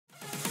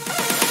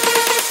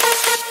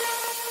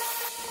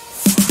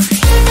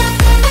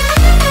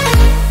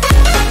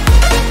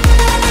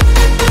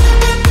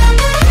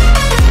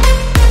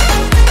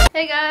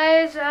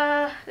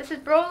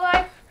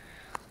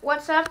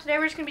what's up? Today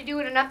we're just going to be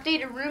doing an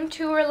updated room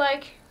tour.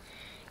 Like,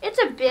 it's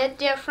a bit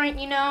different,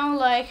 you know,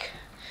 like,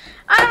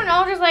 I don't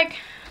know, just like,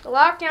 the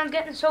lockdown's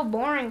getting so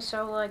boring,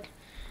 so like,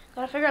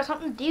 gotta figure out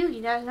something to do,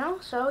 you guys know?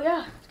 So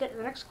yeah, let's get to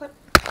the next clip.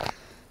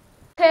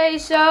 Okay,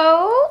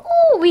 so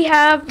we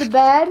have the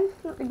bed.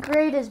 Not the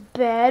greatest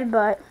bed,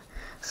 but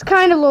it's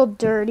kind of a little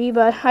dirty,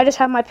 but I just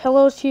have my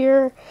pillows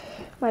here,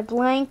 my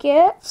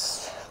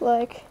blankets.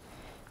 Like,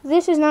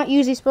 this is not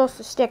usually supposed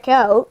to stick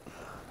out.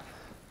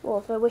 Well,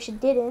 if I wish it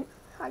didn't.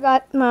 I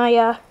got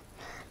my,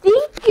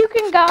 think you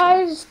can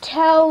guys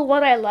tell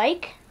what I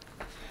like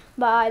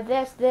by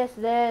this,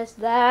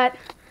 that.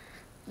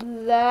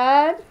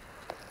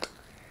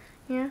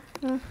 Yeah.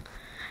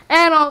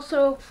 And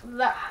also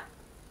that.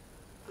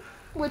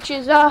 Which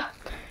is,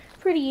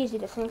 pretty easy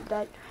to think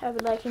that I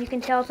would like. And you can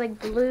tell it's like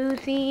blue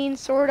theme,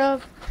 sort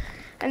of.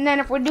 And then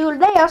if we do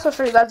this, I'll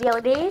show you guys the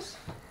LEDs.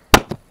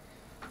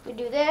 We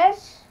do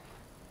this.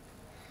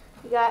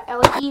 We got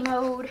LED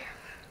mode.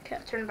 Okay,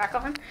 I'll turn it back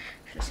on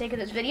for the sake of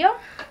this video.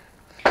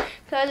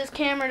 Because this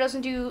camera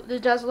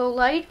does low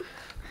light.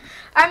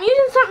 I'm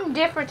using something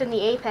different than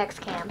the Apex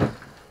cam.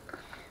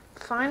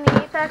 Find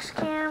the Apex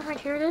cam. Right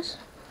here it is.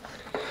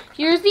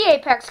 Here's the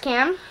Apex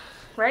cam.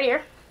 Right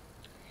here.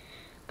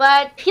 But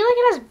I feel like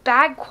it has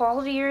bad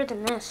quality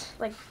than this.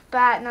 Like,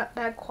 not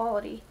bad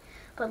quality.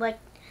 But, like,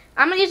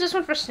 I'm going to use this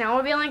one for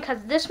snowmobiling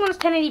because this one's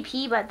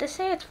 1080p, but this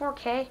say it's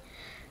 4K.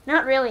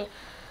 Not really.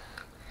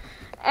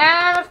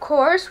 And, of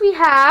course, we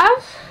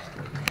have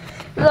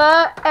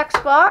the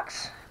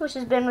Xbox, which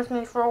has been with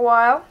me for a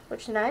while,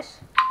 which is nice.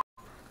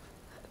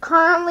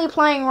 Currently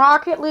playing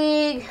Rocket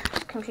League,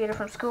 computer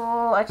from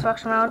school,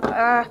 Xbox remote.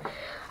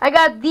 I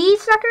got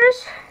these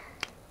suckers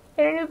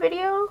in a new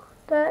video.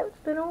 That's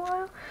been a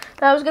while.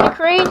 That I was gonna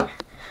create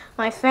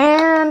my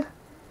fan.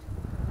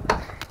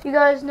 You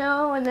guys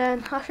know, and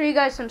then I'll show you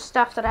guys some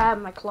stuff that I have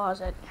in my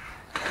closet.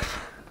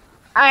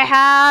 I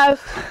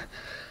have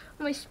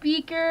my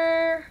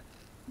speaker,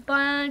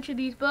 bunch of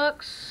these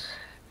books,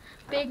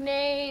 Big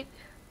Nate,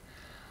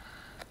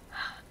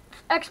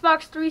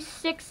 Xbox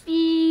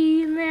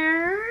 360 in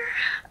there,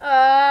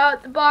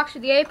 the box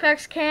with the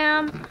Apex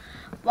cam,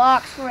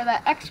 box for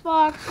the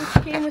Xbox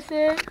which came with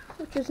it,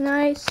 which is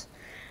nice.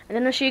 And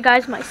then I'll show you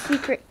guys my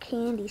secret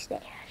candy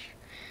stash.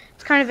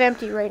 It's kind of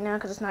empty right now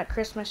because it's not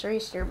Christmas or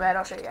Easter, but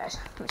I'll show you guys.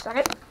 Give me a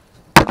second.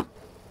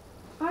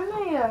 I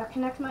may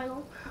connect my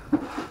little...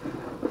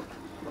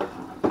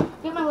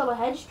 Get my little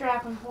head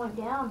strap and pull it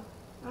down.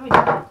 Let me do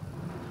it.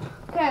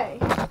 Okay.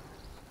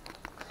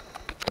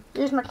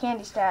 Here's my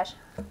candy stash.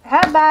 I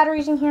have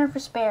batteries in here for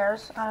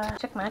spares.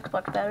 Check my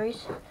Xbox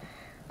batteries.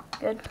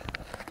 Good.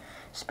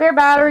 Spare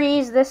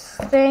batteries, this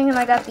thing, and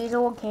I got these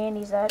old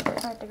candies that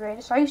aren't the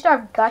greatest. I used to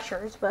have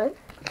Gushers, but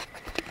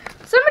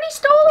somebody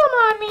stole them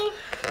on me.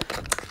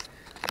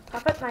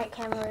 I'll put my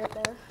camera right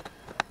there.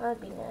 That'd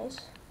be nice.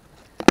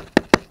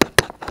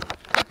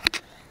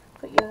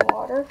 Put you in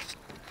water.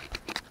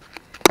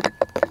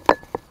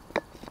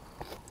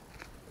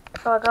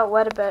 Oh, I got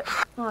wet a bit.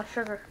 Oh,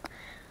 sugar.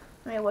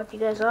 Let me wipe you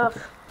guys off.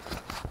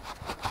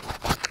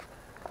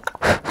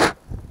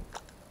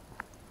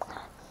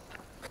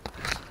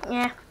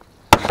 Yeah.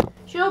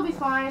 She'll be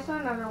fine. It's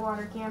not an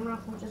underwater camera,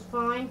 which is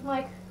fine.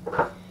 Like,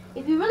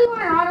 if you really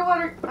want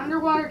an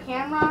underwater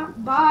camera,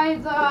 buy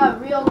the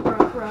real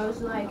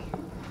GoPros, like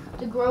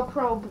the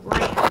GoPro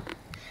brand.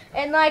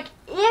 And like,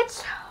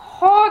 it's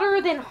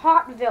hotter than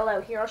Hotville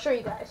out here. I'll show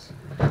you guys.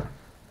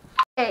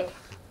 Hey,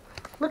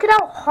 look at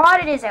how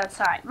hot it is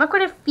outside. Look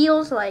what it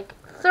feels like.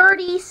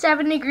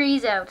 37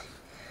 degrees out.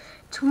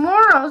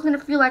 Tomorrow's gonna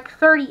feel like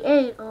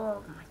 38.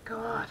 Oh my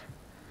god.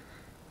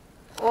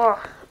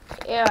 Oh.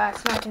 Yeah,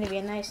 it's not going to be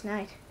a nice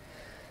night.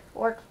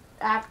 Or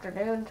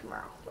afternoon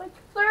tomorrow. Like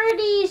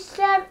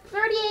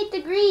 38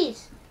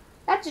 degrees.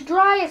 That's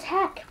dry as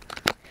heck.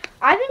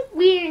 I think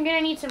we're going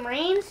to need some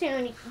rain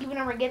soon, even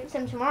if we're getting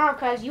some tomorrow,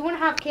 because you want to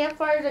have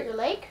campfires at your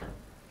lake.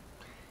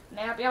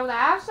 May not be able to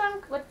have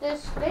some with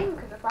this thing,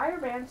 because the fire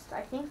brand's,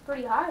 I think,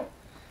 pretty high.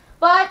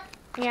 But,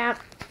 yeah.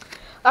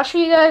 I'll show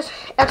you guys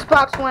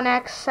Xbox One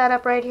X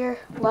setup right here.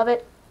 Love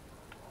it.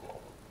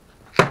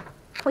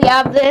 We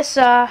have this,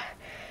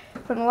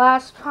 from the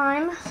last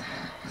time,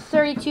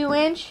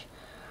 32-inch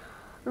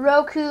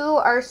Roku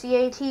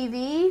RCA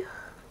TV,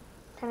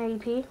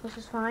 1080p, which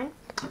is fine.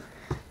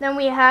 Then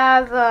we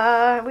have,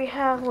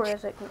 where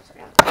is it?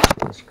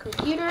 This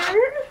computer.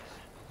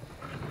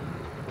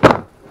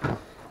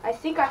 I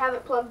think I have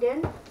it plugged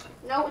in.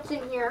 No, it's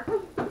in here.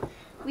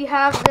 We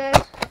have this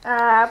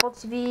Apple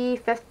TV,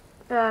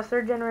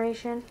 third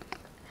generation.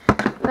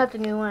 Not the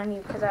new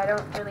one, because I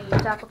don't really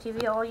use Apple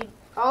TV.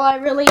 All I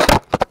really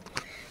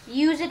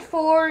use it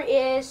for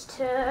is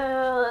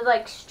to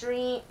like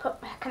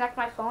connect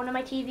my phone to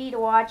my TV to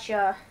watch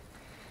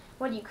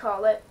what do you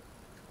call it,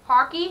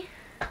 hockey.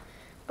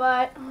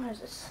 But oh, there's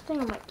this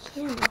thing on my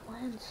camera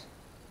lens.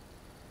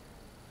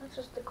 That's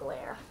just the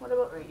glare. What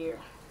about right here?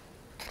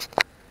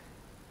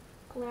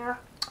 Glare.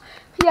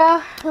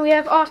 Yeah, and we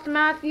have Austin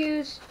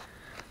Matthews,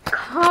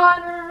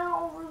 Connor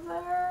over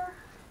there.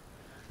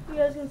 We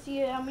guys can see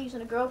it. I'm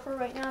using a GoPro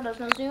right now. There's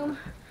no zoom.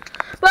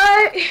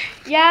 But,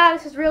 yeah,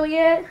 this is really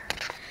it.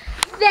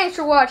 Thanks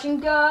for watching,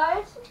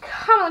 guys.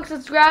 Comment, like,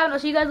 subscribe, and I'll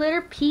see you guys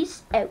later.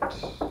 Peace out.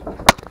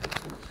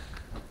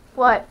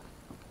 What?